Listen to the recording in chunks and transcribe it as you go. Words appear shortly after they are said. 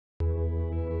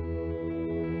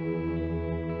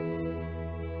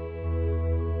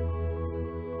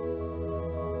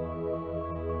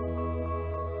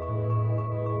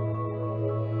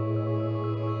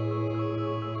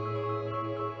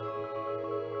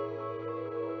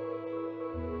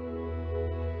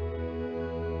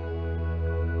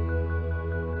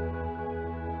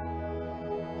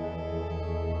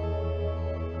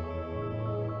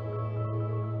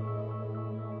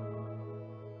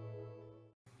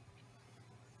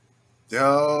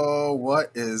Yo,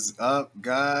 what is up,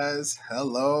 guys?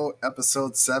 Hello,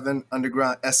 episode 7,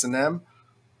 Underground S&M.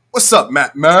 What's up,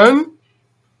 Matt, man?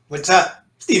 What's up,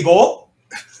 Steve-O?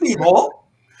 Steve-O?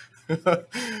 That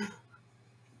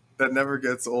never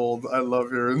gets old. I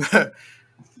love hearing that.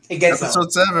 It gets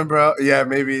Episode 7, bro. Yeah,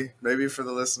 maybe for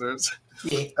the listeners.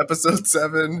 Yeah. Episode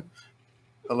 7.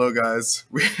 Hello, guys.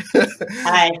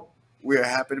 Hi. We are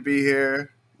happy to be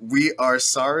here. We are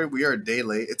sorry we are a day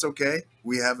late. It's okay.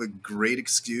 We have a great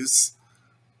excuse.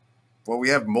 Well, we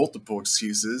have multiple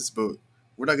excuses, but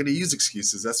we're not going to use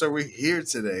excuses. That's why we're here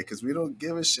today, because we don't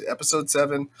give a shit. Episode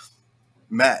 7.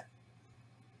 Matt,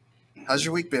 how's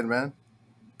your week been, man?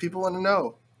 People want to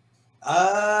know.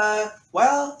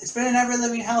 Well, it's been an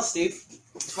ever-living hell, Steve.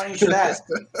 It's funny you should ask.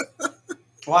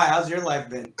 Why? How's your life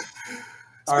been?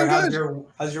 Or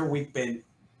how's your week been?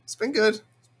 It's been good.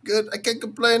 Good. I can't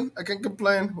complain.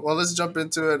 Well, let's jump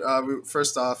into it.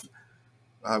 First off,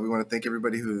 we want to thank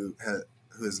everybody who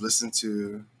has listened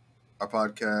to our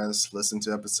podcast, listened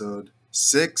to episode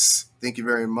 6. Thank you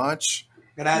very much.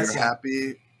 Gracias. We're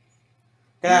happy.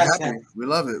 Gracias. We're happy. We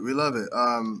love it.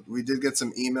 We did get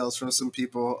some emails from some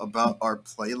people about our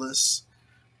playlists.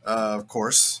 Of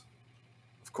course,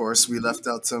 we left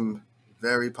out some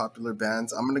very popular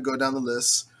bands. I'm going to go down the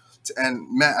list. And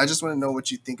Matt, I just want to know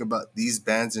what you think about these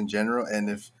bands in general,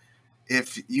 and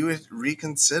if you would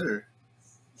reconsider.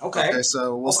 Okay.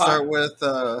 So we'll start with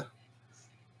the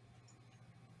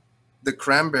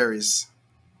Cranberries,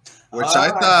 which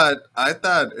I thought,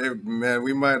 man,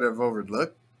 we might have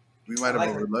overlooked. We might have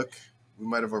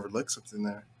overlooked something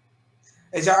there.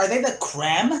 Are they the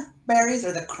cranberries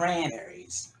or the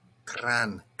cranberries?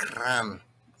 Cran.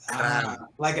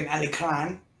 Like an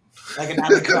alicran? Like an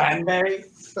alicranberry?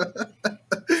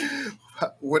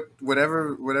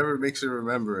 Whatever makes you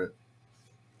remember it.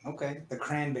 Okay, the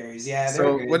cranberries. Yeah.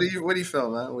 So good. what do you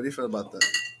feel, man? What do you feel about that?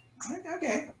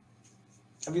 Okay.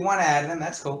 If you want to add them,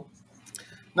 that's cool.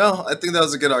 No, I think that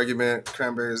was a good argument.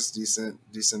 Cranberries, decent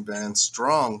band,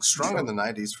 strong in the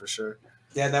 '90s for sure.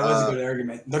 Yeah, that was a good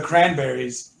argument. The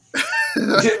cranberries.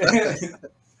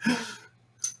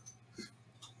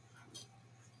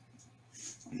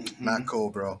 Not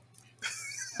cool, bro.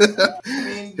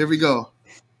 I Here we go.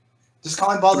 Just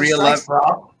calling balls and strikes,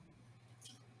 bro.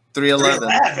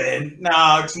 311.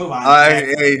 No, let's move on.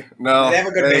 No. They have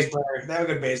a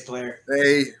good bass player.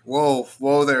 Hey, whoa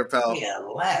there, pal.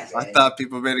 311. I thought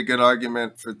people made a good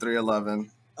argument for 311.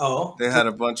 Oh. They had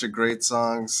a bunch of great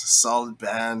songs, solid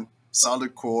band,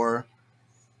 solid core,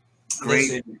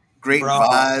 great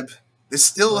vibe. It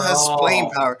still has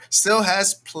playing power. Still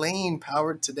has playing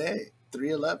power today.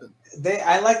 311.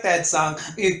 I like that song.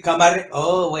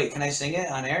 Oh, wait, can I sing it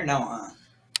on air? No, huh?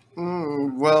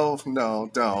 Well, no,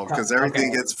 don't, because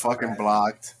everything gets fucking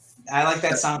blocked. I like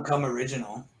that song, Come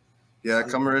Original. Yeah,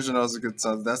 Come Original is a good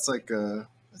song. That's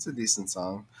that's a decent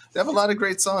song. They have a lot of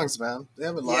great songs, man. They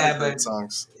have a lot of great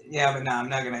songs. Yeah, but no, I'm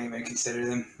not going to even consider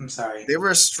them. I'm sorry. They were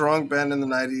a strong band in the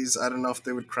 90s. I don't know if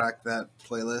they would crack that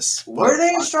playlist. Were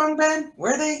they a strong band?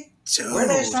 Were they? Dude, were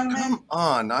they a strong band? Come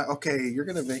on. Okay, you're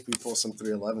going to make me pull some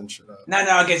 311 shit up. No,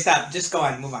 okay, stop. Just go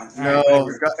on. Move on.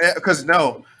 Because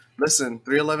listen,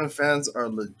 311 fans are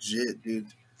legit, dude.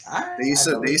 They used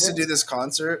to do this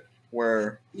concert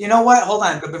where... You know what? Hold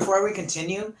on. But before we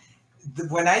continue,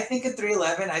 when I think of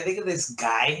 311, I think of this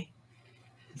guy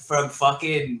from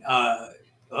fucking...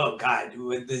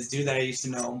 with this dude that I used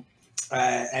to know.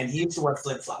 And he used to wear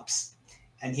flip-flops.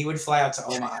 And he would fly out to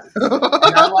Omaha.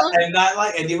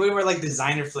 and he would wear like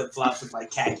designer flip-flops with like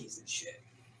khakis and shit.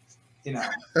 You know.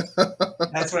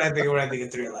 That's what I think when I think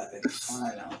of 311.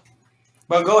 I know.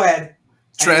 But go ahead.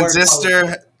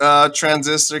 Transistor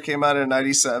came out in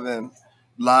 97.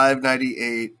 Live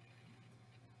 98.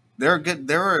 They're good.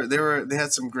 They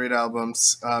had some great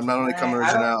albums. Not only Come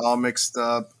Original, All Mixed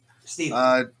Up. Steve.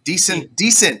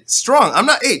 Decent. Strong. I'm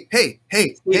not Steve,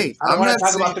 I don't want to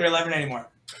talk about 311 anymore.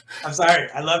 I'm sorry.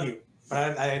 I love you.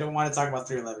 But I don't want to talk about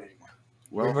 311 anymore.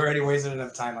 Well, we've already wasted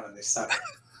enough time on this stuff.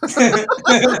 That's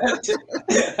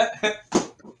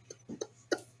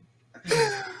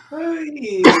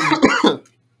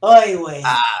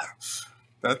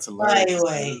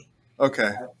hilarious.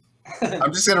 Okay.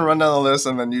 I'm just gonna run down the list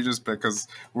and then you just pick because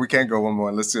we can't go one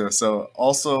more. Let's do it. So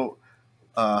also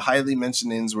highly mentioned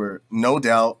names were No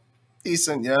Doubt.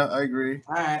 Decent, yeah, I agree.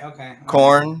 Alright, okay.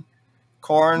 Korn,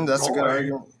 that's a good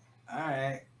argument.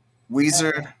 Alright.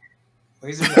 Weezer.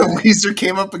 Weezer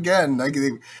came up again. Like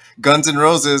Guns N'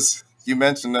 Roses, you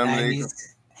mentioned them.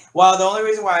 Well, the only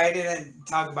reason why I didn't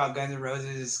talk about Guns N'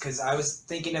 Roses is because I was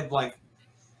thinking of like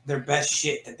their best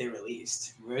shit that they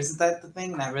released. Isn't that the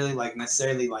thing? Not really like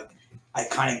necessarily like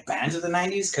iconic bands of the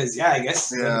 90s. Because, yeah, I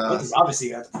guess Yeah. Guns obviously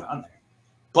you have to put on there.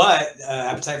 But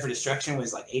Appetite for Destruction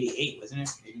was like 88, wasn't it?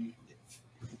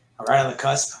 Right on the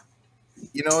cusp.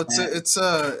 You know,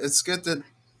 it's good that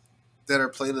our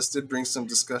playlist did bring some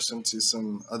discussion to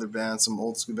some other bands, some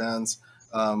old school bands,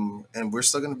 and we're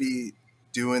still going to be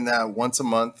doing that once a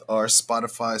month. Our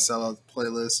Spotify sellout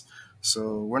playlist.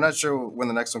 So we're not sure when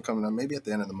the next one coming up. Maybe at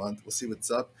the end of the month. We'll see what's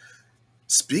up.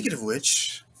 Speaking of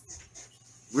which,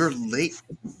 we're late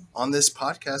on this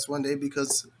podcast one day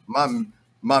because my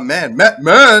man Matt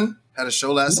Man had a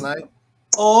show last night.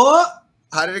 Oh,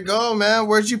 How did it go, man?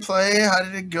 Where'd you play? How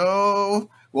did it go?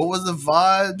 What was the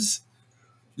vibes?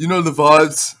 You know the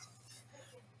vibes.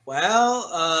 well,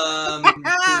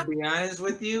 to be honest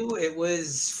with you, it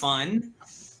was fun.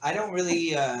 I don't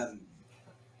really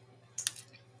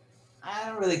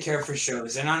care for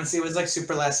shows, and honestly, it was like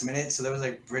super last minute, so there was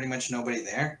like pretty much nobody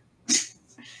there.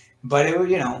 But it was,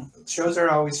 shows are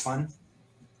always fun.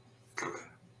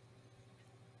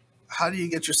 How do you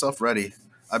get yourself ready?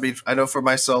 I mean, I know for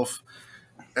myself,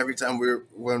 every time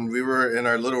when we were in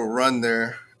our little run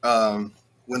there,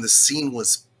 when the scene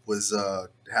was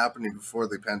happening before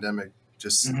the pandemic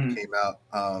just came out,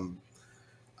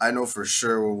 I know for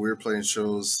sure when we were playing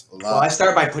shows a lot. Well, I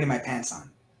start by putting my pants on.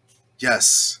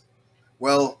 Yes.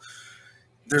 Well,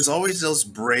 there's always those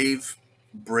brave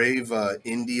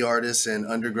indie artists and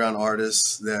underground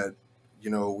artists that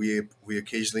we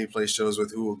occasionally play shows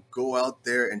with who will go out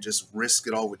there and just risk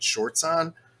it all with shorts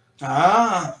on.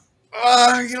 You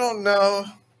don't know.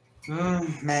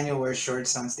 Manuel wears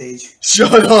shorts on stage.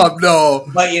 Shut up, no.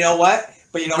 But you know what?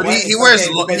 He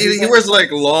wears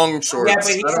like long shorts. Yeah, but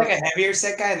he's like a heavier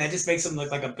set guy, and that just makes him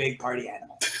look like a big party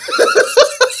animal.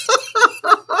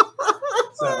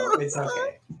 So it's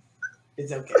okay.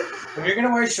 It's okay. If you're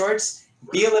gonna wear shorts,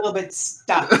 be a little bit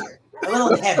stockier, a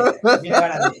little heavier. You know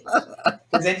what I mean?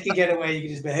 Because then you can get away. You can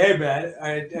just be, hey man,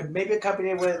 or maybe accompany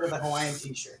it with a Hawaiian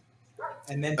t-shirt,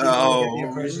 and then people will get the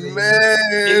impression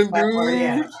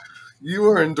that you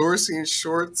are endorsing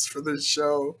shorts for this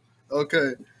show.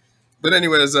 Okay, but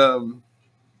anyways,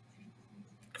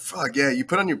 fuck yeah, you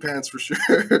put on your pants for sure.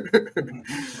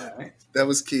 Right. That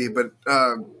was key, but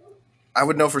I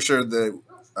would know for sure that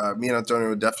me and Antonio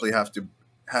would definitely have to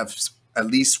have at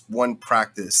least one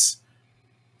practice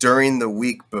during the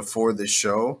week before the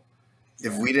show.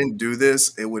 If we didn't do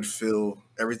this,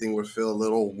 everything would feel a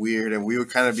little weird, and we would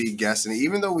kind of be guessing.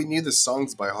 Even though we knew the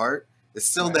songs by heart, it's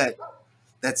still that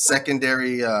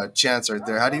secondary chance right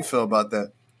there. How do you feel about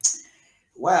that?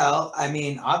 Well, I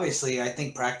mean, obviously, I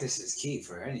think practice is key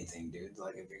for anything, dude.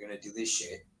 Like, if you're gonna do this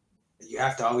shit, you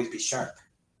have to always be sharp.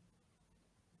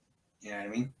 You know what I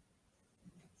mean?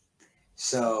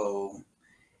 So,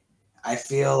 I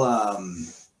feel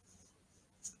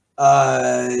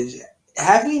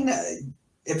having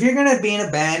if you're gonna be in a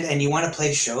band and you want to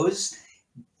play shows,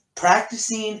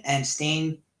 practicing and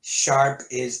staying sharp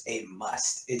is a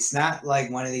must. It's not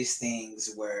like one of these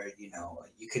things where you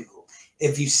can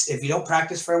if you don't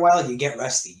practice for a while, you get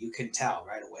rusty. You can tell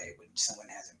right away when someone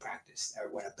hasn't practiced or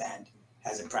when a band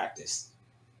hasn't practiced.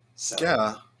 So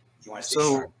yeah, you want to stay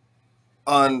sharp.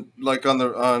 On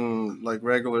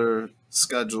regular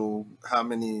schedule, how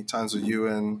many times have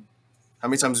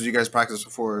you guys practice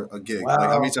before a gig? Well,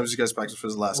 how many times did you guys practice for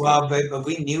the last gig? But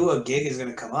we knew a gig is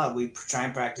going to come up. We try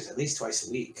and practice at least twice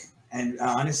a week. And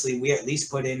honestly, we at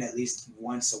least put in at least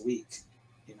once a week,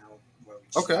 where we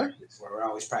just practice, where we're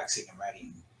always practicing and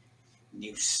writing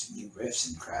new riffs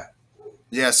and crap.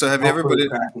 Yeah, so have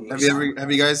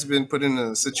you guys been put in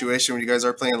a situation where you guys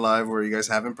are playing live where you guys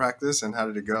haven't practiced, and how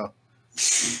did it go?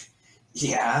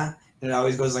 Yeah, it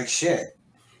always goes like shit.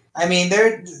 I mean,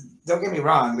 don't get me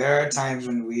wrong, there are times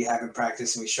when we haven't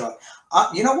practiced and we show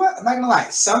up. You know what? I'm not gonna lie.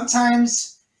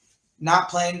 Sometimes not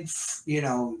playing, you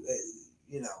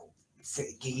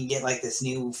can get like this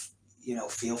new,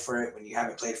 feel for it when you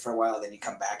haven't played for a while, then you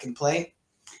come back and play.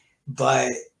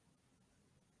 But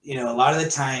a lot of the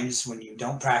times when you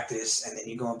don't practice and then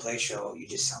you go and play a show, you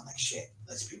just sound like shit.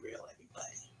 Let's be real,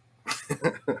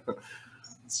 everybody.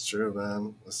 It's true,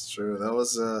 man. It's true. That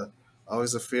was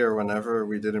always a fear whenever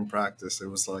we didn't practice. It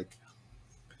was like,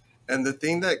 and the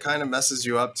thing that kind of messes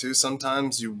you up too,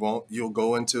 sometimes you'll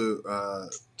go into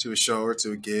to a show or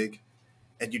to a gig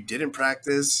and you didn't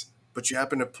practice, but you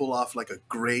happen to pull off like a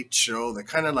great show that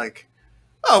kind of like,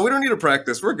 oh, we don't need to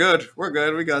practice. We're good.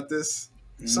 We got this.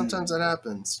 Sometimes that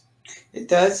happens. It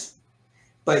does,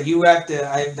 but you have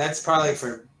to. That's probably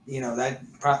for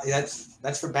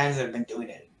that's for bands that have been doing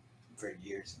it for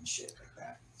years and shit like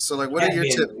that. So, like, what are your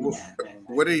tips?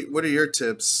 What are your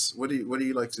tips? What do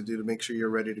you like to do to make sure you're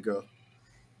ready to go?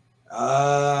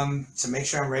 To make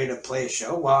sure I'm ready to play a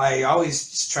show. Well, I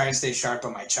always try and stay sharp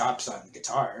on my chops on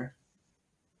guitar,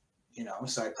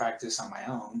 so I practice on my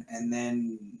own, and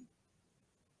then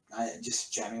I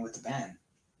just jamming with the band.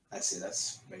 That's it.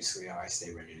 That's basically how I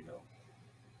stay ready to go.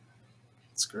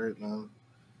 It's great, man.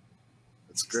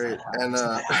 It's It's not great. hard. And It's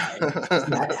not hard. It's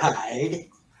not hard.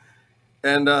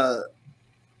 and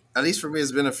at least for me,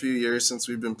 it's been a few years since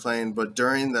we've been playing. But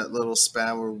during that little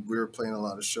span where we were playing a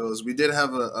lot of shows, we did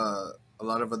have a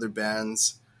lot of other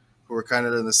bands who were kind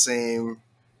of in the same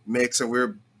mix, and we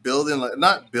were building, like,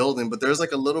 not building, but there's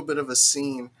like a little bit of a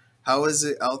scene. How is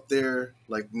it out there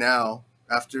like now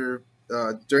after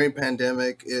during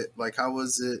pandemic? It like how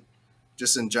was it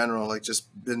just in general? Like just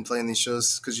been playing these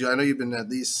shows because I know you've been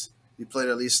you played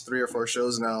at least 3 or 4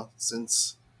 shows now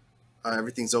since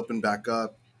everything's opened back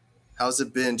up. How's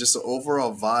it been? Just the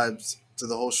overall vibes to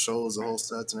the whole shows, the whole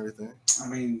sets, and everything. I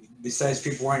mean, besides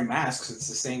people wearing masks, it's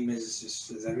the same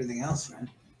as everything else, man.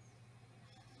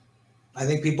 I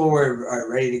think people were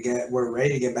ready to get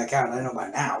back out. I don't know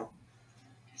about now.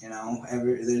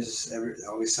 There's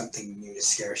always something new to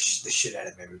scare the shit out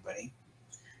of everybody.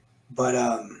 But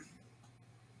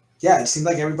yeah, it seemed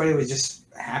like everybody was just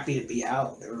happy to be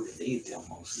out. They were relieved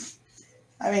almost.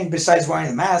 I mean, besides wearing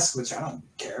the mask, which I don't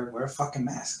care. Wear a fucking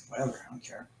mask, whatever. I don't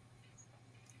care.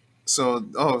 So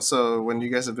when you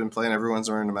guys have been playing, everyone's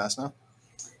wearing a mask now.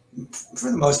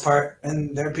 For the most part,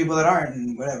 and there are people that aren't,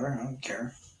 and whatever. I don't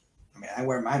care. I mean, I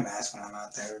wear my mask when I'm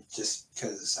out there just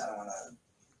because I don't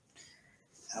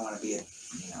want to be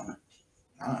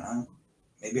I don't know.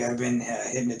 Maybe I've been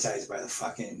hypnotized by the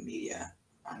fucking media.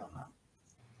 I don't know.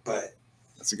 But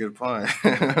that's a good point.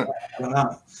 I don't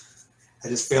know. I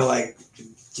just feel like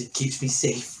it keeps me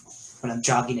safe when I'm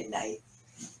jogging at night.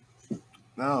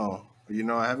 No,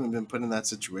 I haven't been put in that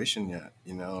situation yet,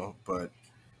 but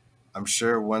I'm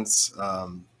sure once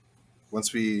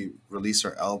we release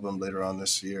our album later on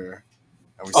this year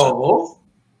and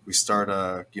we start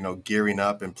gearing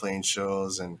up and playing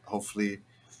shows, and hopefully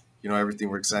everything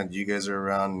works out. You guys are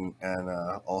around, and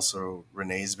also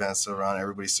Renee's band's still around.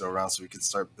 Everybody's still around, so we can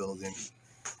start building.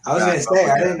 I was gonna say,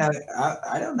 I didn't know.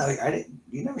 I don't know. I didn't.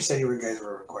 You never said you guys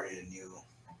were recording a new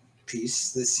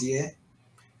piece this year.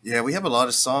 Yeah, we have a lot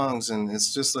of songs, and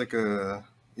it's just like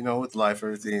with life,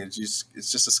 everything. It's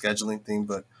just a scheduling thing,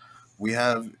 but we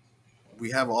have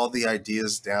all the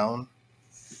ideas down,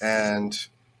 and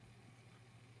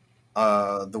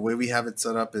the way we have it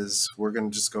set up is we're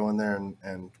going to just go in there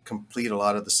and complete a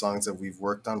lot of the songs that we've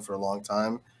worked on for a long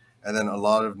time. And then a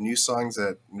lot of new songs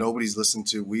that nobody's listened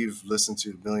to, we've listened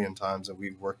to a million times, and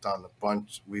we've worked on a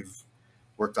bunch. We've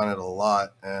worked on it a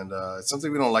lot, and it's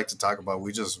something we don't like to talk about.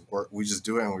 We just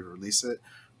do it and we release it.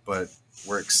 But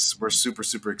we're super,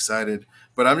 super excited.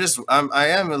 But I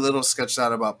am a little sketched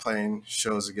out about playing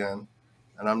shows again,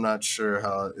 and I'm not sure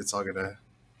how it's all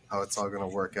gonna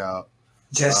work out.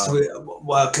 Just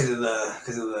because of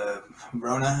the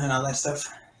Rona and all that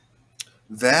stuff.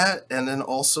 That, and then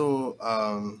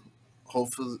also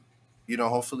hopefully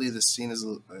the scene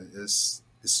is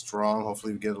strong.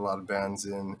 Hopefully we get a lot of bands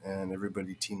in and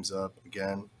everybody teams up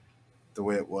again the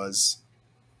way it was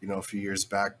a few years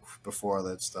back before all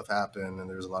that stuff happened, and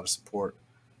there's a lot of support,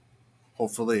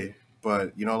 hopefully.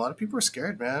 But a lot of people are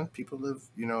scared, man. People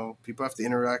have to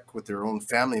interact with their own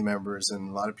family members, and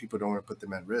a lot of people don't want to put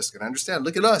them at risk. And I understand.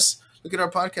 Look at us. Look at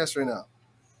our podcast right now.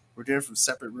 We're doing it from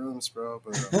separate rooms, bro.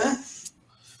 But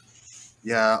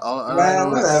yeah,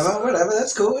 whatever.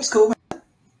 That's cool. It's cool, man.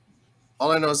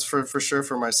 All I know is for sure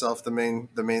for myself, the main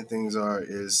things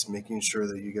is making sure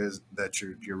that you guys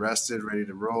you're rested, ready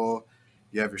to roll.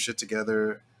 You have your shit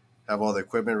together, have all the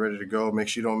equipment ready to go. Make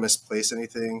sure you don't misplace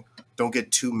anything. Don't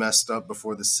get too messed up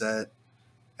before the set.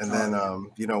 And then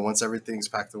once everything's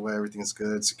packed away, everything's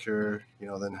good, secure.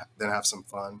 Then have some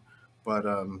fun. But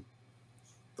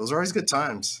those are always good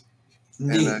times.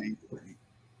 Indeed. And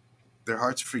they're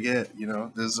hard to forget.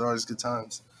 Those are always good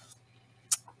times.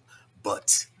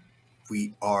 But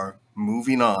we are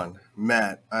moving on.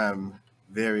 Matt, I'm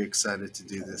very excited to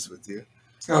do this with you.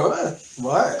 Oh,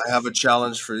 what? I have a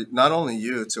challenge for not only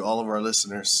you, to all of our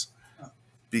listeners,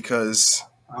 because...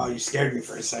 Oh, you scared me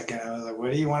for a second. I was like,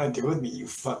 what do you want to do with me, you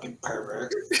fucking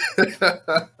pervert?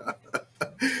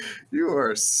 You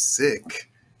are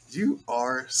sick. You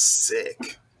are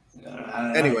sick.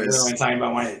 Anyways. You're talking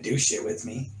about wanting to do shit with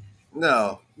me.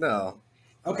 No.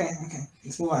 Okay.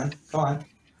 Let's move on. Go on.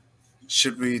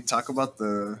 Should we talk about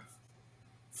the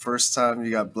first time you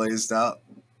got blazed out?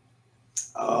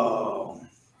 Oh,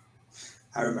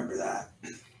 I remember that.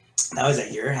 That was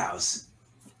at your house.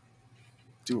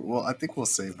 Dude, well, I think we'll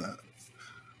save that.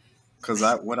 Because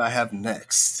what I have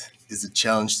next is a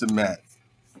challenge to Matt.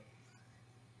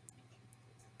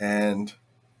 And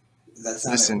that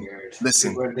sounded weird.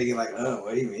 Listen. People are thinking like, oh,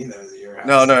 what do you mean that was your house?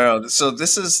 No. So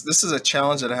this is a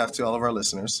challenge that I have to all of our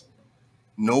listeners.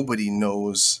 Nobody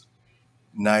knows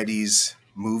 90s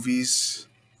movies,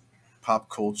 pop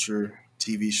culture,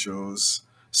 TV shows,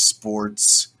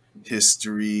 sports,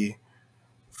 history,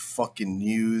 fucking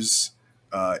news,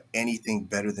 anything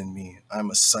better than me.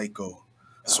 I'm a psycho.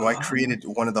 So I created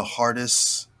one of the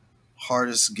hardest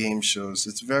game shows.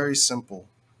 It's very simple.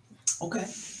 Okay.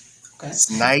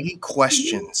 It's 90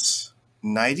 questions.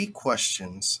 90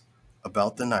 questions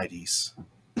about the 90s.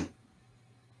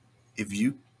 If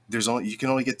you can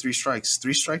only get 3 strikes.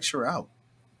 3 strikes, you're out.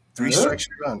 3 strikes,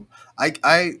 you're done.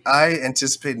 I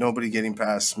anticipate nobody getting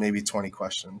past maybe 20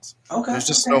 questions. Okay. There's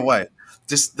just no way.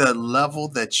 Just the level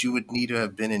that you would need to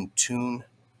have been in tune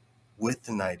with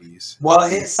the 90s. Well,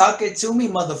 suck it to me,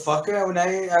 motherfucker.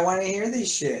 I want to hear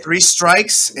this shit. 3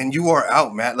 strikes and you are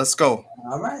out, Matt. Let's go.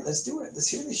 All right, let's do it. Let's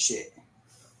hear this shit.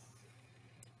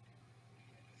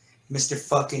 Mr.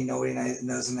 fucking nobody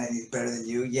knows the 90s better than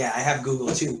you. Yeah, I have Google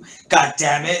too. God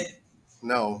damn it.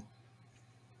 No.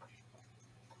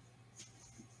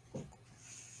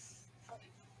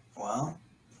 Well,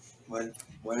 what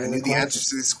I need the answers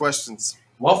to these questions.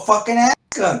 Well, fucking ask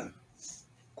them.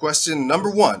 Question number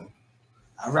 1.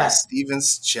 All right.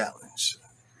 Stevens Challenge.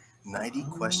 90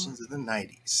 questions of the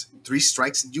 90s. 3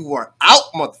 strikes and you are out,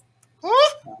 mother.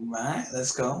 Huh? All right,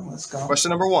 let's go. Question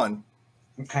number 1.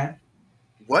 Okay.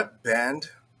 What band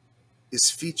is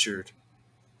featured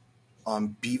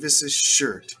on Beavis's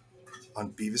shirt on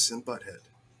Beavis and Butthead?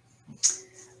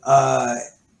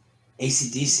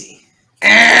 AC/DC.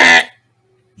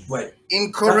 What?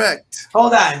 Incorrect.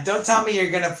 Hold on. Don't tell me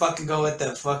you're gonna fucking go with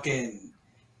the fucking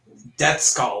Death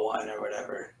Skull one or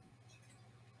whatever.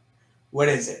 What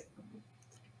is it?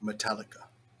 Metallica.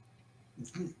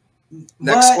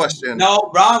 Next question.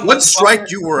 No, wrong. What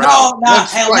strike you were out? What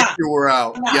strike you were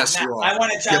out? Yes, you are. I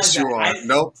want to challenge Yes, you are.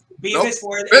 Nope. Beavis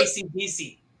for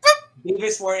AC/DC.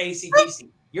 Beavis for AC/DC.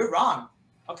 You're wrong.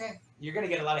 Okay, you're gonna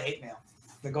get a lot of hate mail.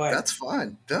 But go ahead. That's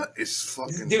fine. That is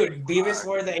fucking. Dude, Beavis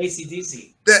for the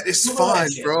AC/DC. That is fine,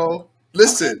 bro.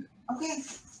 Listen. Okay.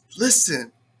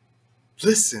 Listen.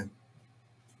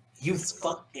 You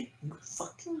fucking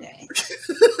guy.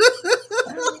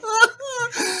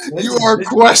 You are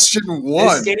question 1.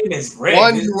 This game is rigged.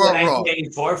 1, this you is are a wrong.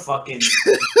 1984 fucking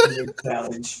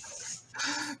challenge.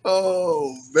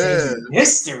 Oh man.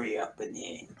 History up in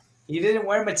here. You didn't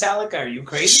wear Metallica. Are you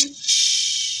crazy?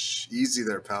 Shh. Easy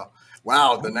there, pal.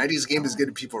 Wow, the 90s game is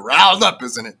getting people riled up,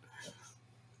 isn't it?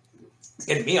 It's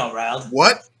getting me all riled.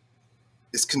 What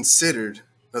is considered...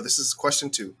 No, this is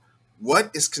question 2. What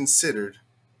is considered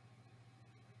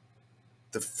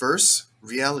the first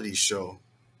reality show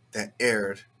that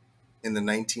aired in the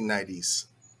 1990s?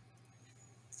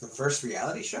 The first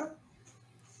reality show?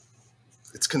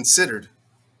 It's considered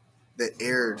that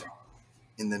aired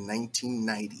in the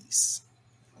 1990s.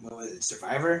 What was it?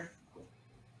 Survivor?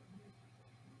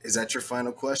 Is that your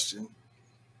final question?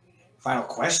 Final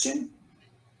question?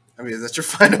 I mean, is that your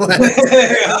final answer?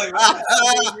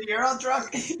 You're all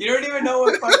drunk. You don't even know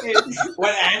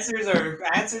what answers or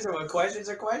what questions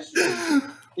are questions.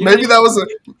 Maybe that was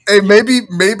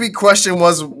maybe question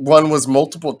 1 was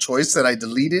multiple choice that I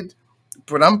deleted,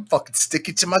 but I'm fucking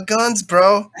sticking to my guns,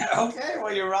 bro. Okay,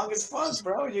 well you're wrong as fuck,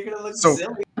 bro. You're gonna look silly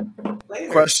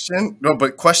later. Question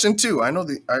 2. I know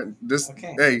this.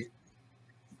 Okay. Hey,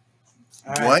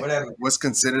 right, what was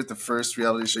considered the first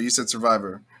reality show? You said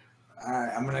Survivor. All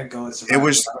right, I'm gonna go with Survivor.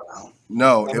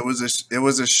 It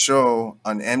was a show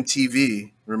on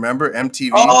MTV. Remember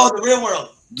MTV? Oh, The Real World.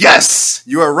 Yes,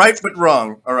 you are right but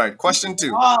wrong. All right, question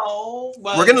 2. Oh,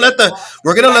 well, we're gonna let the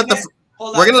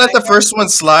first one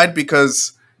slide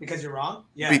because you're wrong.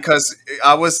 Yeah. Because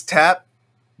I was tapped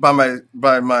by my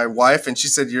wife and she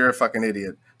said you're a fucking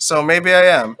idiot. So maybe I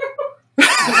am.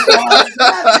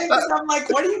 I'm like,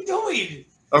 what are you doing?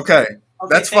 Okay,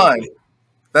 that's fine. You.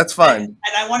 That's fine. And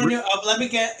I want to know. Let me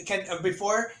get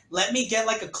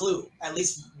like a clue, at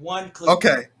least one clue.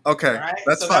 Okay. All right?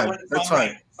 That's fine. That's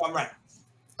fine. Right. So I'm right.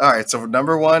 All right. So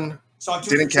number 1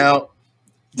 didn't count.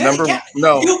 No,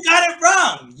 you got it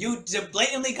wrong. You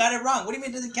blatantly got it wrong. What do you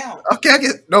mean it doesn't count? Okay,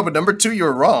 but number 2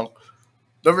 you're wrong.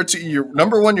 Number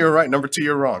 1 you're right. Number 2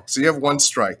 you're wrong. So you have 1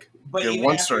 strike. But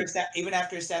even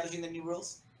after establishing the new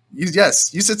rules.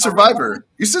 Yes, you said Survivor.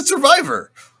 You said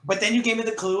Survivor. But then you gave me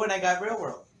the clue and I got Real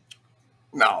World.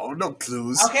 No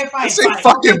clues. Okay, fine. This ain't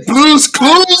fucking Blues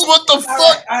Clues. What the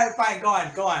fuck? All right, fine. Go on.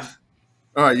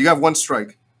 All right, you have 1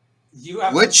 strike. You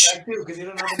have 1 strike too because you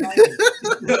don't know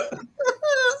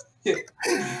the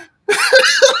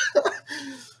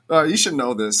You should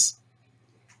know this.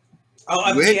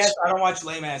 Oh, Which? MTS. I don't watch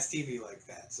lame ass TV like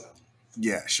that. So.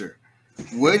 Yeah, sure.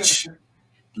 Which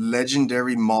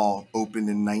legendary mall opened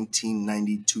in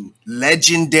 1992?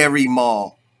 Legendary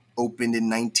mall opened in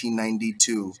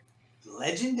 1992.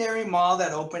 Legendary mall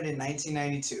that opened in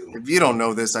 1992. If you don't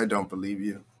know this, I don't believe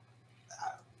you.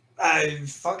 Man,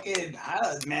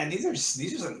 these are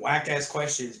some whack ass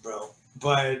questions, bro.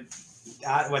 But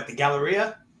what, the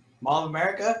Galleria, Mall of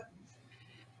America,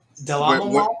 Del Amo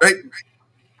Mall,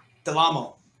 Del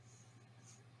Amo,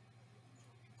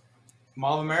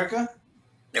 Mall of America.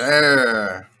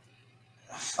 Yeah,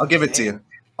 I'll give it to you.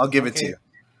 I'll give it to you.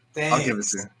 Thanks. I'll give it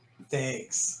to you.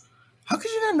 Thanks. How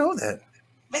could you not know that?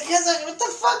 Because what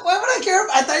the fuck? Why would I care?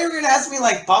 I thought you were gonna ask me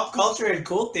like pop culture and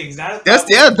cool things. Not This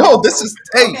is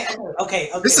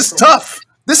okay. This is tough.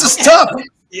 This is tough.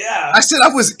 Yeah. I said I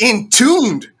was in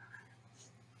tuned.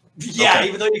 Yeah, Okay.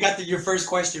 even though you got your first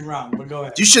question wrong, but go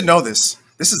ahead. You should know this.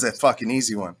 This is a fucking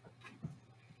easy one.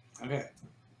 Okay.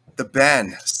 The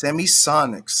band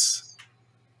Semisonics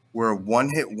were a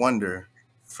one-hit wonder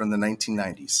from the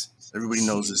 1990s. Everybody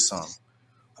knows this song.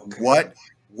 Okay. What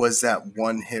was that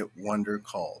one-hit wonder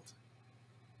called?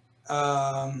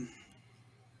 I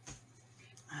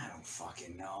don't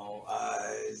fucking know.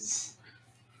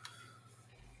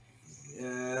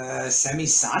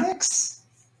 Semisonics?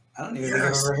 I don't even think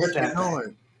I've ever heard that. You know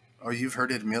it. Oh, you've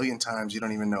heard it a million times. You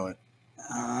don't even know it.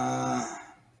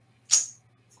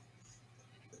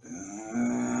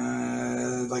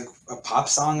 Like a pop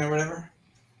song or whatever.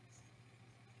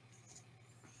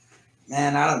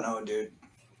 Man, I don't know, dude.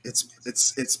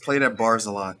 It's played at bars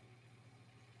a lot.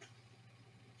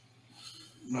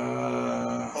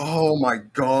 Oh my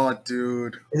god,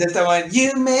 dude! Is it the one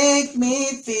 "You Make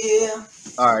Me Feel"?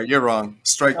 All right, you're wrong.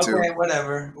 Strike two. Okay,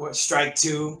 whatever. Strike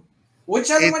two. Which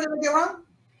other one did I get wrong?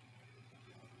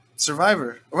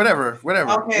 Survivor. Whatever.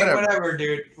 Okay, whatever,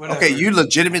 dude. Whatever. Okay, you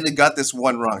legitimately got this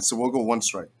one wrong, so we'll go one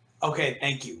strike. Okay,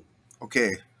 thank you.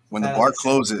 Okay, when the bar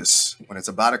closes, when it's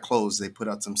about to close, they put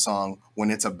out some song.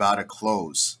 When it's about to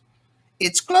close,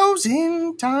 it's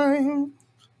closing time.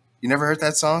 You never heard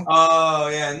that song? Oh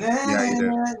yeah, Yeah, you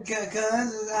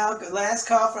did. Last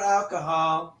call for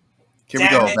alcohol. Here we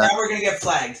go. Now we're gonna get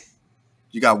flagged.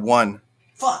 You got one.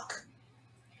 Fuck.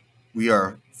 We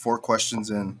are 4 questions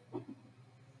in.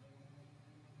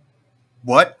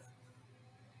 What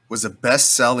was the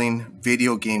best-selling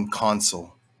video game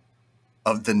console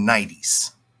of the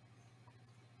 90s?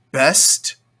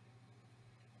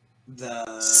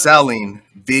 Selling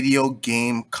video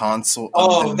game console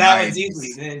of the 90s. That was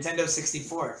easy. The Nintendo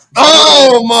 64.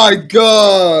 Oh my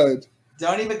god!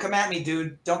 Don't even come at me,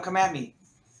 dude. Don't come at me.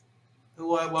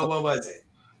 What was it?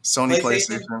 Sony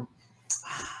PlayStation.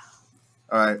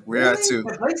 All right, we're at 2.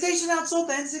 The PlayStation outsold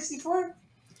the N64?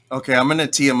 Okay, I'm gonna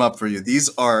tee them up for you. These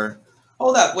are.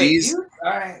 Hold up, wait.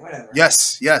 All right, whatever.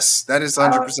 Yes, that is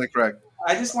 100% correct.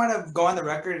 I just want to go on the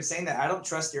record of saying that I don't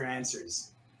trust your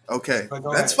answers. Okay,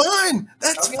 that's fine.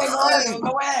 That's fine.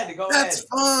 Go ahead. That's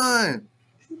fine.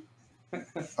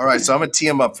 All right, so I'm gonna tee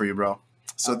them up for you, bro.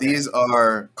 So these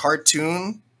are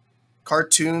cartoons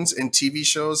and TV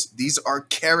shows. These are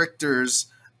characters.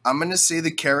 I'm gonna say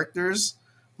the characters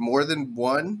more than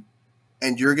one,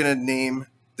 and you're gonna name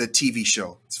the TV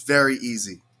show. It's very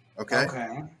easy. Okay.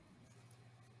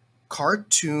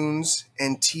 Cartoons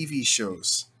and TV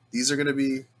shows. These are gonna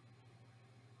be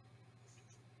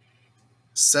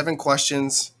 7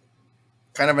 questions,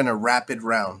 kind of in a rapid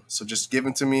round. So just give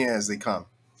them to me as they come.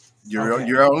 You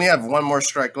only have one more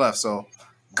strike left, so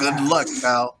good luck,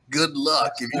 pal. Good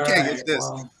luck. If you can't get this,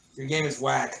 well, your game is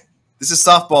whack. This is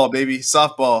softball, baby.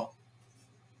 Softball.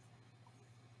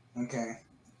 Okay.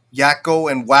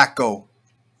 Yakko and Wacko.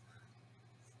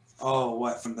 Oh,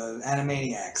 what, from the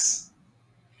Animaniacs?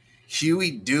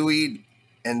 Huey, Dewey,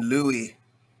 and Louie.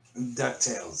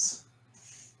 DuckTales.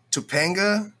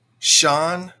 Topanga,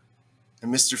 Sean,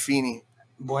 and Mr. Feeney.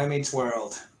 Boy Meets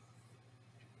World.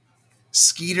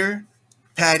 Skeeter,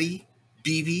 Patty,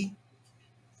 BB.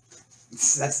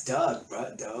 That's Doug,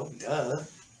 bro. Duh.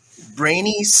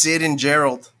 Brainy, Sid, and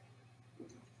Gerald.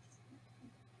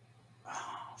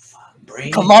 Oh, fuck.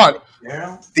 Brainy. Come on.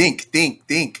 Gerald? Think.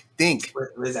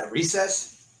 What is that,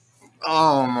 Recess?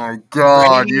 Oh my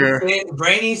god,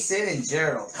 Brainy, Sid, and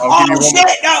Gerald. Oh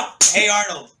shit! No! Hey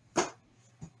Arnold.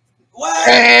 What?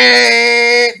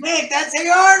 Hey! Nick, that's Hey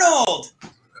Arnold!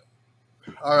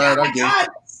 All right, I'll give it.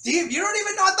 Steve, you don't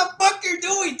even know what the fuck you're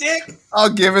doing, Dick!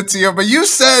 I'll give it to you, but you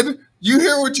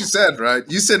hear what you said, right?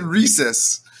 You said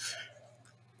recess.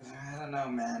 I don't know,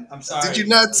 man. I'm sorry. Did you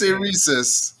not say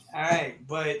recess? All right,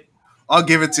 but I'll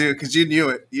give it to you because you knew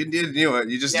it. You knew it.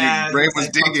 You just Yeah, your brain I was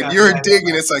fucked digging. up. You were I digging.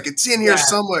 fucked up. It's like it's in here Yeah.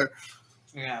 somewhere.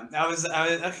 Yeah, I was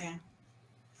okay.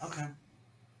 Okay.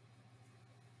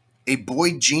 A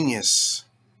boy genius.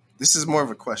 This is more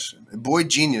of a question. A boy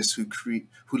genius who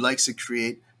likes to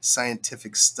create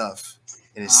scientific stuff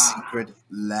in his secret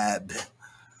lab.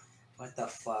 What the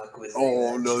fuck was?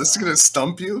 Oh no, this is gonna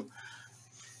stump you.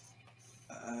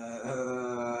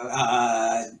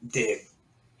 Dig.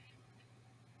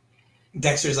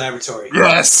 Dexter's Laboratory.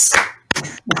 Yes.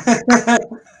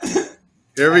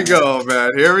 Here we go,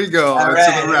 man. Here we go. All It's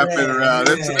right, the rapid round.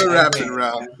 It's the rapid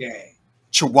round. Okay.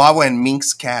 Chihuahua and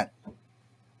Minx cat.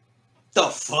 The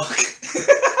fuck?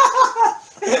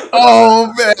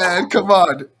 Oh man, come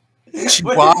on. What is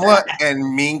Chihuahua that?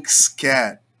 and Minx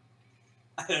cat.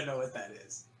 I don't know what that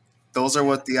is. Those are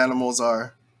what the animals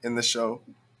are in the show.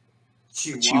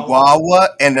 Chihuahua. Chihuahua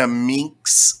and a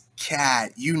Minx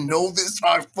cat. You know this?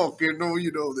 I fucking know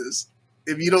you know this.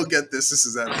 If you don't get this, this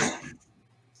is epic.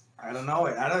 I don't know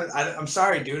it. I'm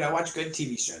sorry, dude. I watch good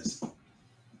TV shows.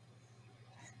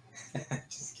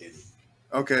 Just kidding.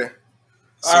 Okay.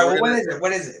 All right. Well, what is it?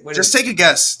 What is it? Just take a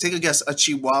guess. Take a guess. A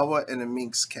Chihuahua and a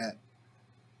Minx cat.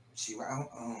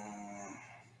 Chihuahua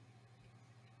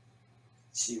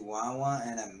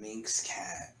and a Minx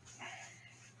cat.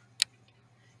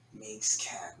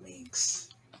 Minx.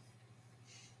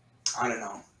 I don't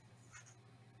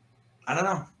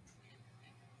know.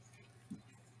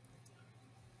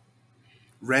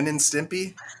 Ren and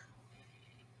Stimpy?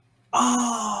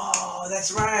 Oh,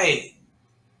 that's right.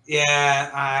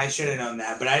 Yeah, I should have known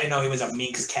that, but I didn't know he was a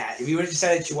Minx cat. If you would have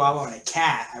said a Chihuahua and a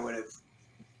cat, I would have.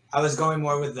 I was going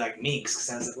more with like Minx because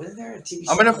I was like, "Was there a TV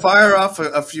show?" I'm gonna fire off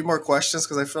a few more questions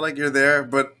because I feel like you're there,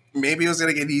 but maybe it was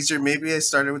gonna get easier. Maybe I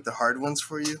started with the hard ones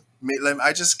for you. I'm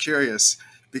just curious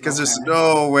because there's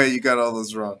no way you got all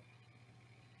those wrong.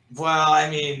 Well, I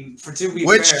mean, to be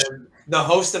fair, the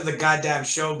host of the goddamn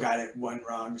show got it one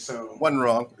wrong. So one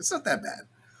wrong. It's not that bad.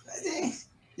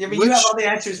 Yeah, but you have all the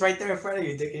answers right there in front of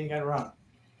you, Dick, and you got it wrong.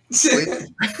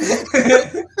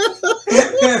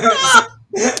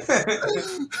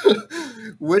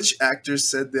 Which actor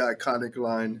said the iconic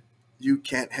line, "You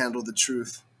can't handle the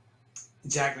truth"?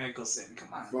 Jack Nicholson.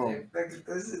 Come on.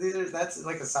 That's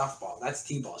like a softball. That's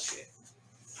T-ball shit.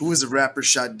 Who was a rapper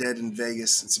shot dead in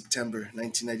Vegas in September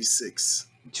 1996?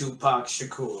 Tupac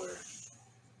Shakur.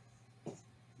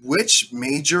 Which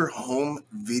major home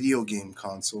video game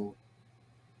console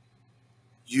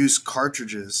used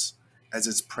cartridges as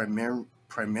its primary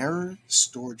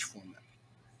storage format?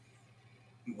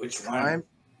 Which one?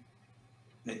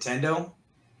 Nintendo?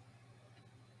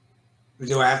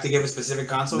 Do I have to give a specific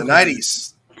console? The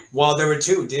 90s. Well, there were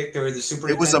two, Dick. There were the Super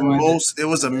It was Nintendo it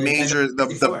was a major,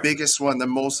 the biggest one, the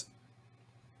most.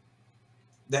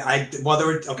 There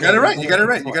were. Okay, you got it right. You got it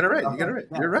right. You got it right. You got it right.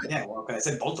 You're right. Yeah. Well, okay. I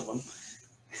said both of them.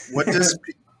 What does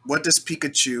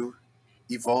Pikachu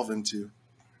evolve into?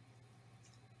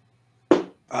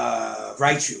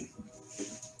 Raichu.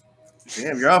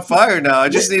 Damn, you're on fire now. I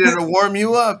just needed to warm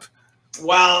you up.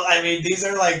 Well, I mean, these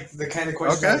are like the kind of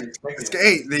questions I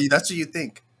expected. Hey, that's what you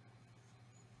think.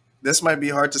 This might be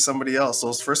hard to somebody else.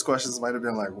 Those first questions might have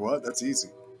been like, what? That's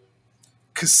easy.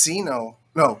 Casio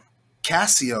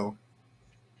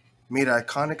made an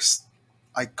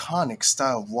iconic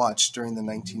style watch during the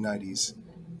 1990s.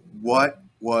 What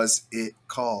was it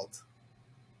called?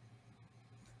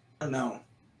 No.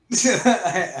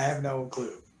 I have no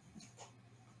clue.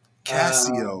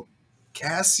 Casio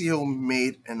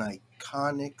made an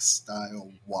iconic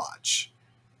style watch.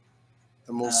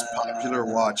 The most popular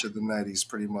watch of the 90s,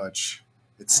 pretty much.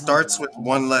 It starts with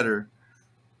one letter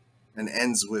and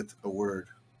ends with a word.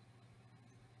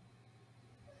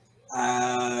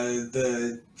 I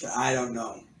don't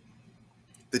know.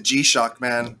 The G-Shock,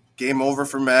 man. Game over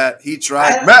for Matt. He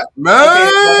tried. Matt!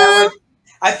 Okay,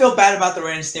 I feel bad about the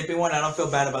Ren and Stimpy one. I don't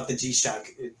feel bad about the G-Shock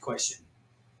question.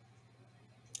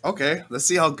 Okay, let's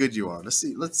see how good you are. Let's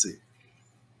see. Let's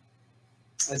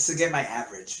get my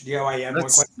average. Do you know why you have more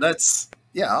questions?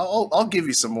 I'll give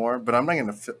you some more, but I'm not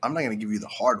gonna give you the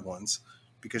hard ones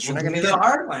because you're not gonna give me the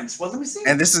hard ones. Well, let me see.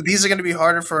 And these are gonna be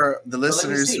harder for the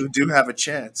listeners who do have a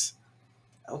chance.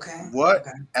 Okay. What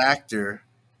actor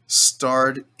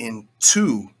starred in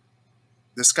two?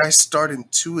 This guy starred in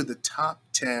two of the top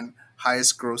 10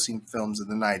 highest grossing films of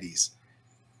the 90s.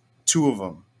 Two of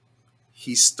them.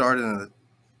 He starred in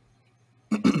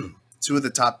two of the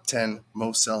top 10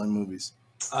 most selling movies.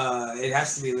 It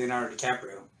has to be Leonardo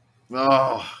DiCaprio.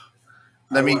 Oh,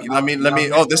 let me.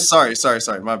 Oh, sorry,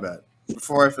 my bad.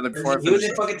 Before I finish, he was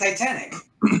in fucking Titanic.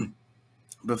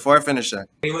 Before I finish that,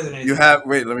 He wasn't in.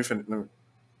 Wait. Let me finish.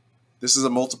 This is a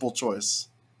multiple choice.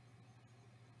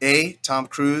 A. Tom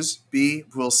Cruise. B.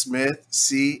 Will Smith.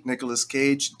 C. Nicolas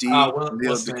Cage. D.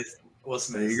 Will Smith. Will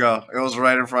Smith. There you go. It was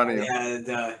right in front of you.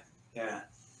 Yeah, yeah.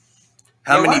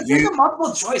 How many views? Make a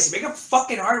multiple choice. Make it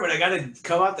fucking hard when I gotta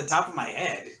come out the top of my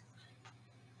head.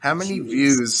 How many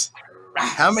views?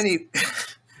 How many?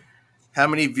 How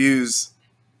many views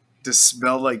does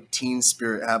Smell Like Teen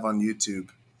Spirit have on YouTube?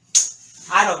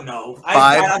 I don't know.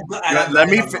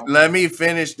 5. Let me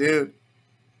finish, dude.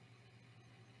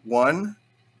 1.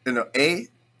 A.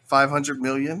 500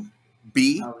 million.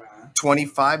 B.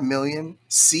 25 million.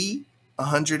 C.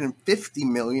 150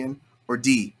 million. Or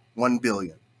D. 1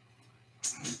 billion.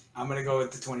 I'm gonna go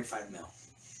with the 25 mil.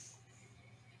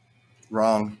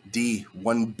 Wrong. D.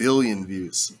 1 billion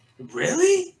views.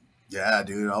 Really? Yeah,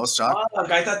 dude. I was shocked. Oh,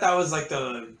 I thought that was like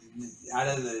the out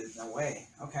of the way.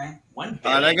 Okay. 1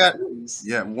 billion. I got views.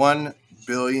 1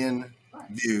 billion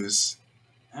views.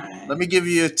 All right. Let me give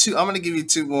you 2. I'm gonna give you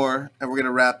 2 more, and we're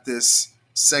gonna wrap this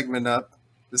segment up.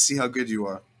 Let's see how good you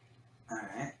are. All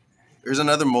right. There's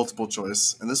another multiple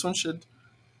choice, and this one should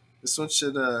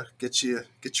get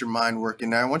your mind working.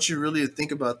 Now, I want you really to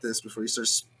think about this before you start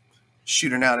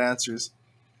shooting out answers.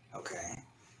 Okay.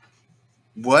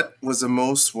 What was the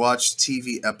most watched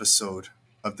TV episode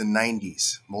of the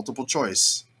 90s? Multiple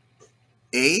choice.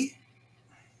 A.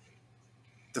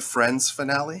 The Friends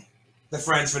finale. The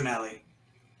Friends finale.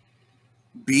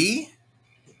 B.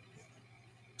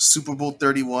 Super Bowl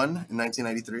 31 in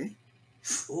 1993.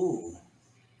 Ooh.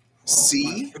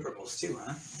 C. Super Bowls too,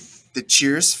 huh? The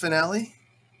Cheers finale.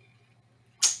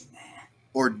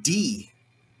 Or D.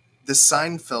 The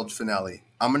Seinfeld finale.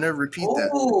 I'm gonna repeat that.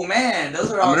 Oh man,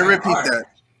 those are all. I'm gonna repeat hard. that.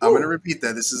 I'm gonna repeat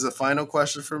that. This is a final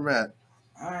question for Matt.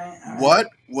 All right. What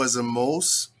was the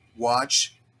most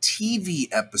watched TV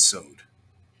episode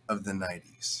of the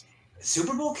 90s?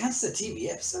 Super Bowl counts the TV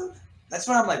episode? That's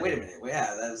what I'm like, wait a minute. Well,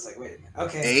 yeah, that was like, wait a minute.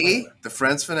 Okay. A. The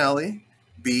Friends finale.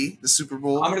 B. The Super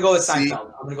Bowl. I'm gonna go with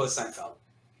Seinfeld.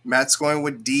 Matt's going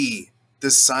with D. The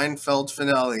Seinfeld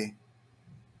finale.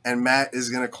 And Matt is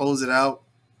gonna close it out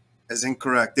as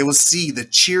incorrect. It was C. The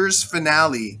Cheers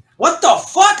finale. What the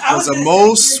fuck? Was the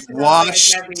most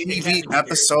watched TV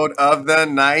episode of the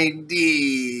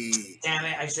 90s. Damn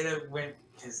it! I should have went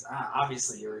because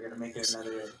obviously you were gonna make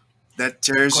another. That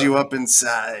tears you up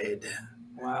inside.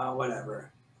 Well,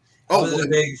 whatever. I wasn't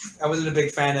a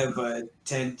big fan of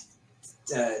Ted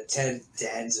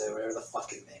Danza, whatever the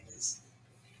fucking name is.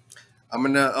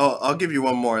 I'll give you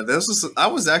one more. I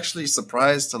was actually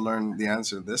surprised to learn the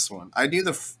answer to this one. I knew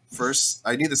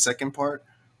the second part,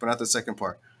 but not the second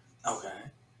part.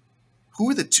 Okay. Who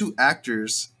are the 2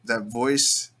 actors that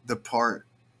voice the part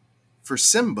for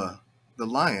Simba, the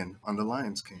lion, on The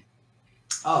Lion King?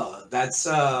 Oh, that's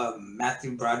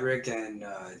Matthew Broderick and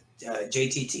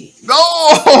JTT.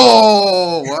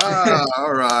 Oh, wow.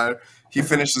 All right. He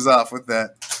finishes off with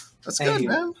that. That's good,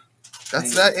 man.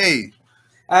 That's that. Hey.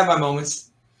 I have my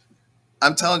moments.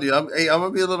 I'm telling you, I'm going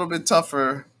to be a little bit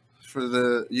tougher for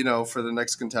the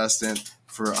next contestant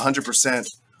for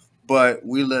 100%. But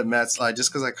we let Matt slide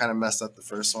just because I kind of messed up the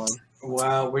first one.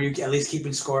 Well, were you at least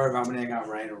keeping score of how many I got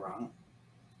right or wrong?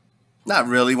 Not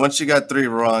really. Once you got 3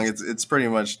 wrong, it's pretty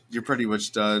much you're pretty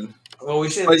much done. Well, we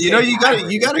should. But you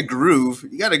got a groove.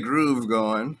 You got a groove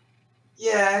going.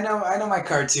 Yeah, I know my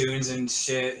cartoons and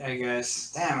shit. I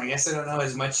guess. Damn, I guess I don't know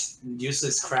as much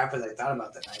useless crap as I thought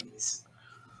about the 90s.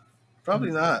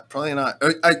 Probably not.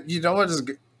 You know what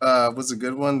was a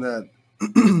good one that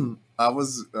I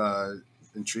was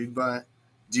intrigued by?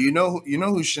 Do you know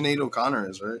who Sinead O'Connor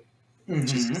is, right? Mm-hmm.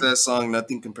 She sings that song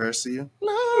 "Nothing Compares to You."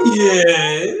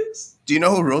 Yes. Do you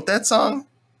know who wrote that song?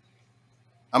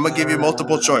 I'm gonna give you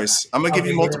multiple choice. I'm gonna give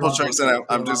you multiple choice, and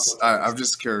I'm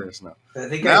just curious now.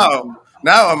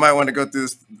 Now I might want to go through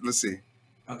this. Let's see.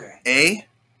 Okay. A.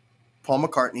 Paul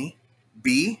McCartney.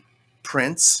 B.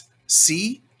 Prince.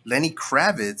 C. Lenny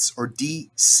Kravitz. Or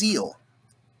D. Seal.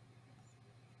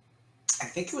 I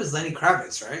think it was Lenny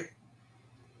Kravitz, right?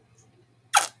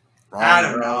 Wrong, I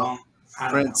don't know.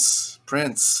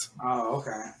 Prince. Oh,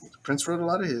 okay. Prince wrote a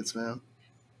lot of hits, man.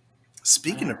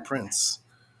 Speaking of Prince,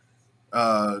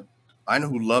 I know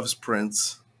who loves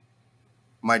Prince.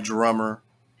 My drummer,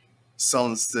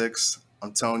 Sullen Sticks,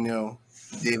 Antonio,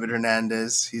 David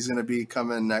Hernandez. He's gonna be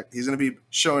coming next. He's gonna be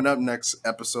showing up next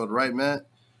episode, right, Matt?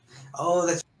 Oh,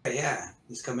 that's right. Yeah,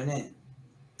 he's coming in.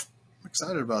 I'm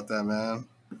excited about that, man.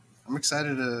 I'm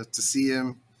excited to see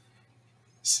him,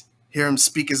 hear him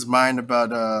speak his mind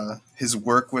about his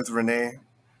work with Renee.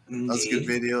 Those good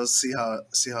videos. See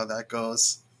how that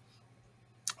goes.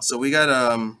 So we got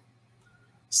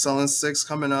Sullen Sticks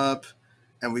coming up,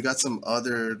 and we got some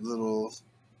other little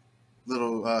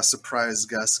little surprise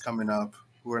guest coming up.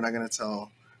 We're not gonna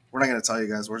tell. We're not gonna tell you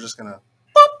guys. We're just gonna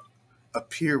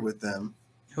appear with them.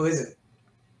 Who is it?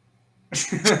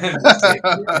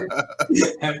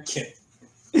 I'm kidding.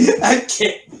 I'm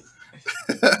kidding.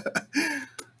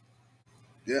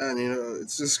 Yeah, and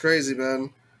it's just crazy,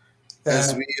 man.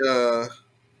 As we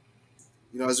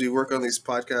as we work on these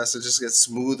podcasts, it just gets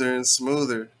smoother and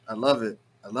smoother. I love it.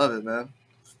 I love it, man.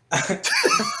 I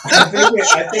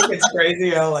think it's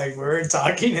crazy how like we're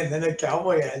talking and then a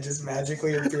cowboy hat just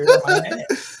magically appeared on my head.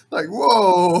 Like,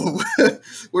 whoa,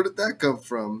 where did that come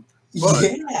from? But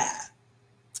yeah.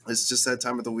 it's just that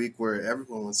time of the week where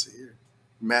everyone wants to hear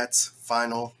Matt's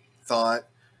final thought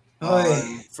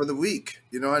for the week.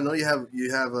 I know you have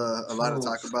a lot to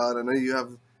talk about. I know you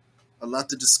have a lot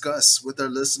to discuss with our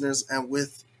listeners and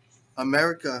with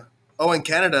America. Oh, and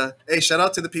Canada. Hey, shout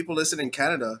out to the people listening in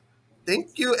Canada.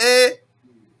 Thank you,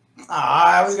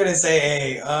 I was gonna say,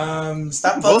 hey,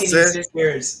 stop fucking these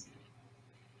sisters.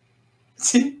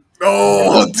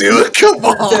 Oh, dude, come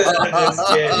on. Just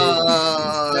kidding.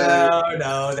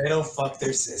 No, they don't fuck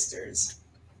their sisters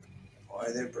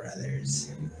or their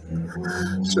brothers.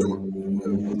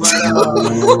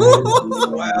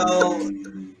 Well,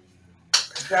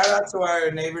 shout out to our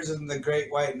neighbors in the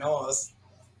Great White North.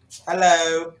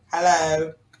 Hello.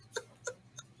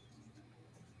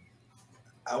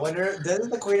 I wonder, doesn't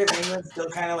the Queen of England still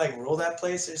kind of like rule that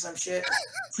place or some shit?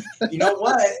 You know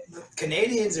what? The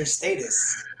Canadians are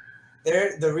statists.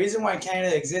 The reason why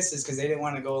Canada exists is because they didn't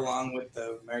want to go along with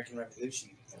the American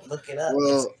Revolution. Look it up.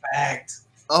 It's a fact.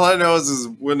 All I know is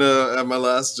when at my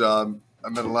last job, I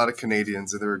met a lot of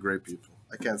Canadians and they were great people.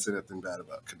 I can't say nothing bad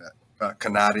about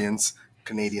Canadians.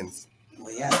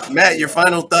 Well, yeah. Matt, your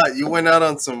final thought. You went out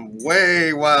on some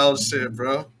way wild shit,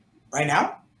 bro. Right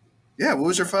now? Yeah, what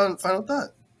was your final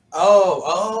thought?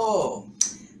 Oh.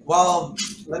 Well,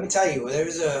 let me tell you, there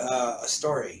was a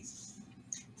story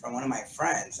from one of my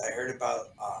friends. I heard about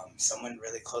someone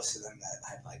really close to them that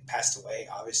had like passed away.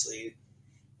 Obviously,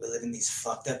 we live in these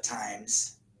fucked up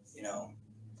times,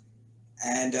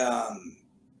 and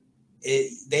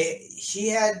he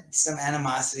had some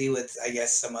animosity with, I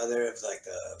guess, some other of like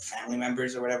the family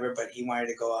members or whatever, but he wanted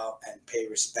to go out and pay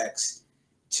respects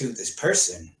to this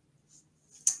person.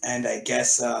 And I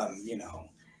guess,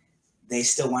 they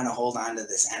still want to hold on to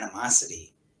this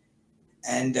animosity.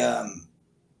 And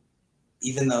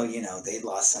even though, they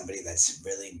lost somebody that's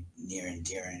really near and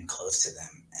dear and close to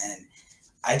them. And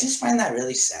I just find that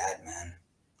really sad, man.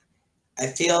 I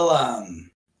feel,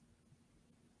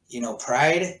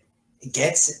 pride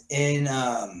gets in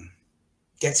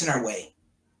our way.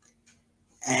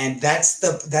 And that's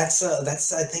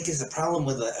I think is the problem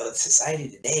with society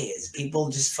today is people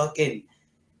just fucking,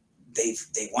 they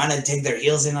want to dig their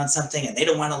heels in on something and they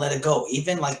don't want to let it go.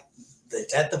 Even like the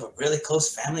death of a really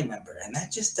close family member. And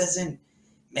that just doesn't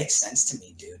make sense to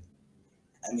me, dude.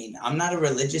 I mean, I'm not a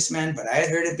religious man, but I had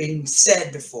heard it being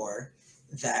said before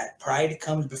that pride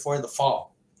comes before the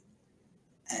fall.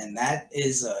 And that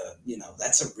is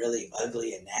that's a really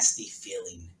ugly and nasty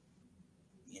feeling,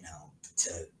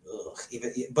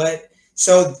 but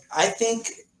so I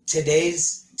think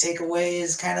today's takeaway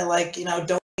is kind of like,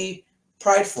 don't be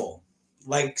prideful.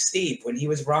 Like Steve, when he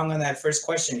was wrong on that first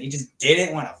question, he just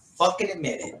didn't want to fucking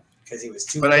admit it because he was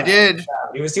too proud. I did.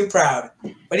 He was too proud,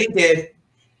 but he did.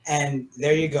 And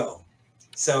there you go.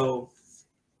 So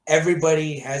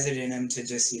everybody has it in him to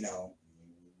just,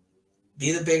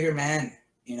 be the bigger man,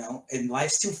 and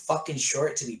life's too fucking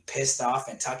short to be pissed off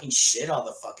and talking shit all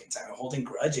the fucking time, holding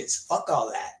grudges. Fuck all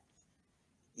that,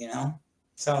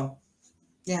 So,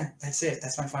 yeah, that's it.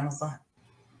 That's my final thought.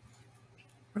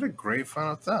 What a great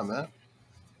final thought, man.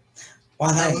 Wow,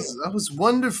 that was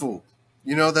wonderful.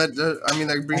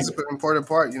 That brings up an important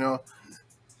part.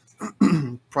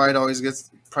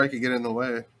 Pride could get in the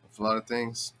way of a lot of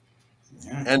things.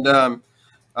 Yeah. And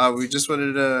we just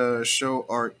wanted to show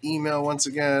our email once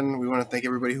again. We want to thank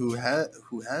everybody who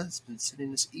has been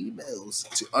sending us emails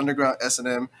to Underground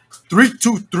S&M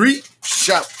 323.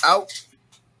 Shout out.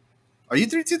 Are you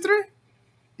 323?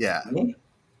 Yeah. Me?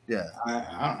 Yeah. I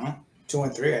don't know.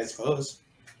 213, I suppose.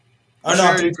 Oh, no,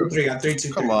 I'm 323. I'm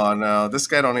 323. Come on now. This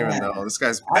guy don't even know. This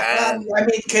guy's bad. I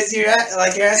mean, because you're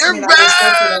asking me all this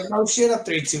stuff. Like, no shit, I'm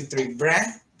 323, bruh.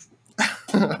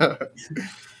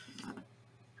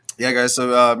 Yeah, guys.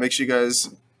 So make sure you guys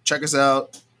check us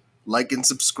out, like and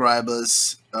subscribe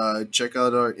us. Check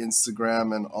out our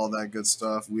Instagram and all that good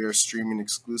stuff. We are streaming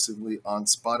exclusively on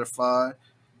Spotify,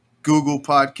 Google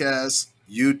Podcasts,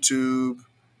 YouTube,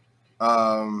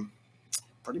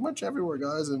 pretty much everywhere,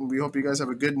 guys. And we hope you guys have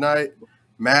a good night.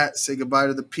 Matt, say goodbye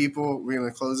to the people. We're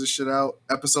going to close this shit out.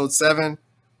 Episode 7.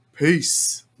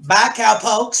 Peace. Bye,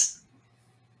 cowpokes.